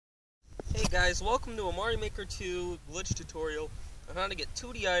guys, welcome to a Mario Maker 2 glitch tutorial on how to get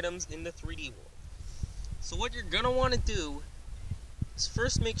 2D items into 3D world. So what you're going to want to do is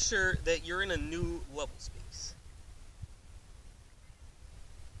first make sure that you're in a new level space.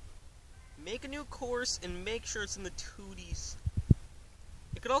 Make a new course and make sure it's in the 2D style.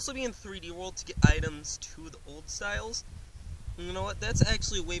 It could also be in 3D world to get items to the old styles. And you know what, that's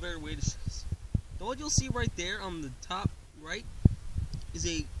actually a way better way to show this. What you'll see right there on the top right is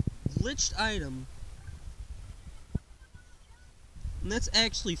a glitched item, and that's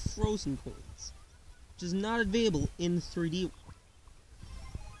actually frozen coins, which is not available in 3D.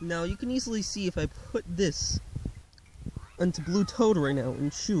 Now you can easily see if I put this onto Blue Toad right now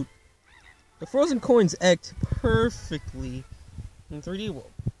and shoot, the frozen coins act perfectly in 3D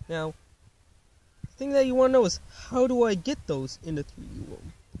world. Now, the thing that you want to know is, how do I get those into 3D world?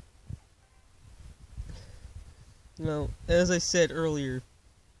 Now, as I said earlier,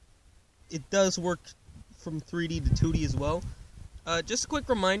 it does work from 3D to 2D as well. Just a quick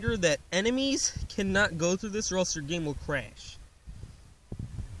reminder that enemies cannot go through this or else your game will crash.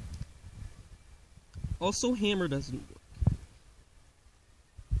 Also, hammer doesn't work.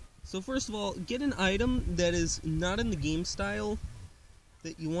 So first of all, get an item that is not in the game style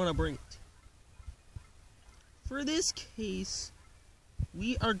that you want to bring it. For this case,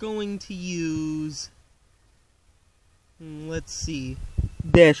 we are going to use, let's see,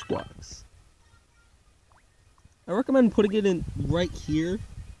 dash blocks. I recommend putting it in right here,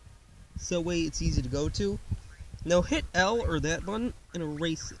 so that way it's easy to go to. Now hit L or that button and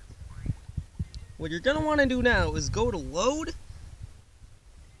erase it. What you're going to want to do now is go to load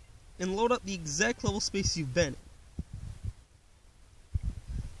and load up the exact level space you've been in.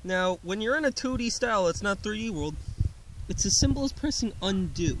 Now when you're in a 2D style that's not 3D world, it's as simple as pressing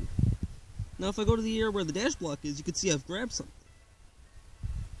undo. Now if I go to the area where the dash block is, you can see I've grabbed something.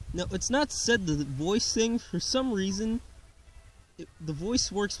 Now, it's not said the voice thing. For some reason, the voice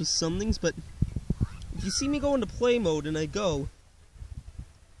works with some things, but if you see me go into play mode and I go,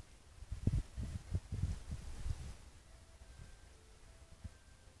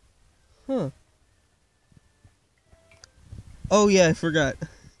 oh yeah, I forgot.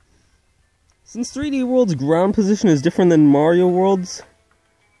 Since 3D World's ground position is different than Mario World's,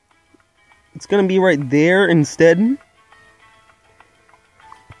 it's gonna be right there instead.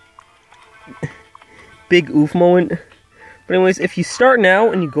 Big oof moment. But anyways, if you start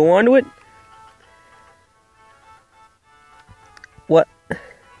now and you go onto it, what?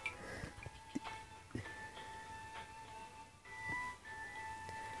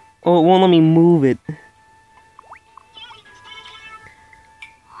 Oh, it won't let me move it.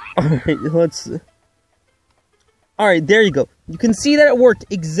 Alright, Alright, there you go. You can see that it worked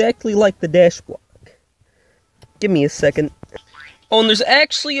exactly like the dash block. Give me a second. Oh, and there's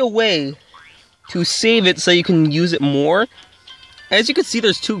actually a way to save it so you can use it more. As you can see,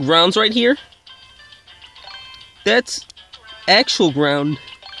 there's two grounds right here. That's actual ground,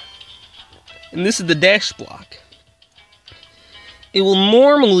 and this is the dash block. It will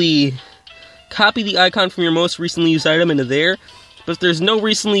normally copy the icon from your most recently used item into there, but if there's no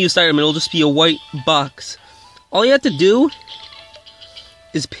recently used item, it'll just be a white box. All you have to do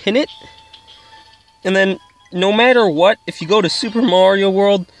is pin it, and then no matter what, if you go to Super Mario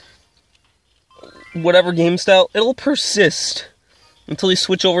World, whatever game style, it'll persist until you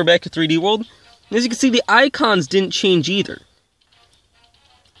switch over back to 3D World. And as you can see, the icons didn't change either.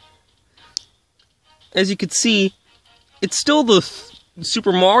 As you can see, it's still the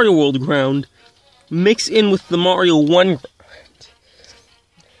Super Mario World ground mixed in with the Mario 1 ground.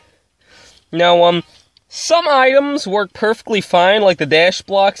 Now, some items work perfectly fine, like the dash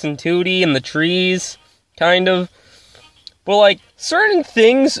blocks in 2D and the trees, kind of. But, like, certain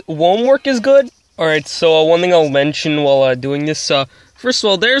things won't work as good. Alright, so one thing I'll mention while doing this, first of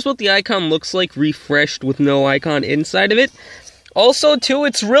all, there's what the icon looks like refreshed with no icon inside of it. Also, too,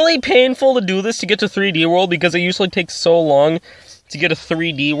 it's really painful to do this to get to 3D World because it usually takes so long to get a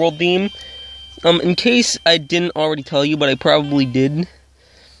 3D World theme. In case I didn't already tell you, but I probably did,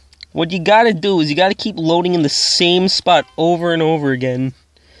 what you gotta do is you gotta keep loading in the same spot over and over again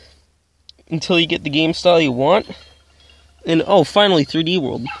until you get the game style you want. And, oh, finally, 3D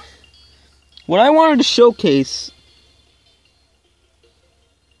World. What I wanted to showcase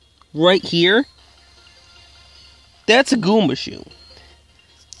right here, that's a Goomba shoe.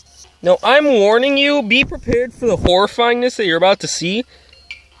 Now, I'm warning you, be prepared for the horrifyingness that you're about to see.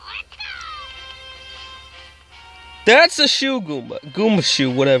 That's a shoe Goomba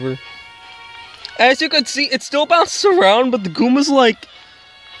shoe, whatever. As you can see, it still bounces around, but the Goomba's like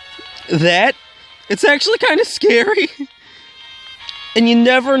that. It's actually kind of scary. and you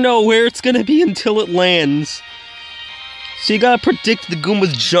never know where it's gonna be until it lands. So you gotta predict the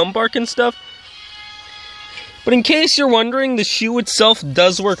Goomba's jump arc and stuff. But in case you're wondering, the shoe itself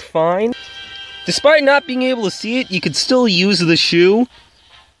does work fine. Despite not being able to see it, you could still use the shoe.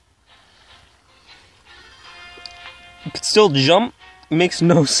 You could still jump. It makes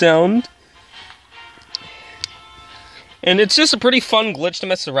no sound. And it's just a pretty fun glitch to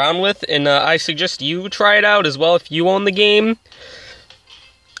mess around with, and I suggest you try it out as well if you own the game.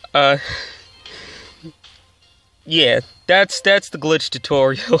 Yeah, that's the glitch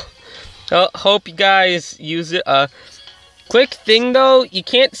tutorial. Hope you guys use it. Quick thing though, you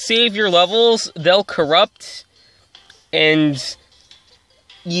can't save your levels, they'll corrupt, and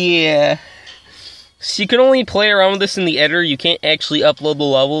yeah. So you can only play around with this in the editor, you can't actually upload the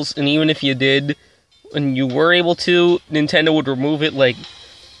levels, and even if you did, and you were able to, Nintendo would remove it, like,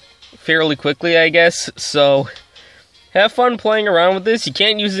 fairly quickly, I guess. So, have fun playing around with this. You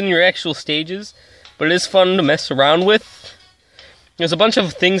can't use it in your actual stages, but it is fun to mess around with. There's a bunch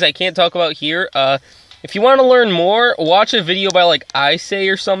of things I can't talk about here. If you want to learn more, watch a video by, like, I Say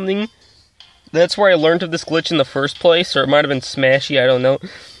or something. That's where I learned of this glitch in the first place, or it might have been Smashy, I don't know.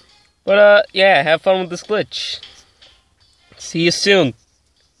 But, yeah, have fun with this glitch. See you soon.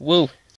 Woo.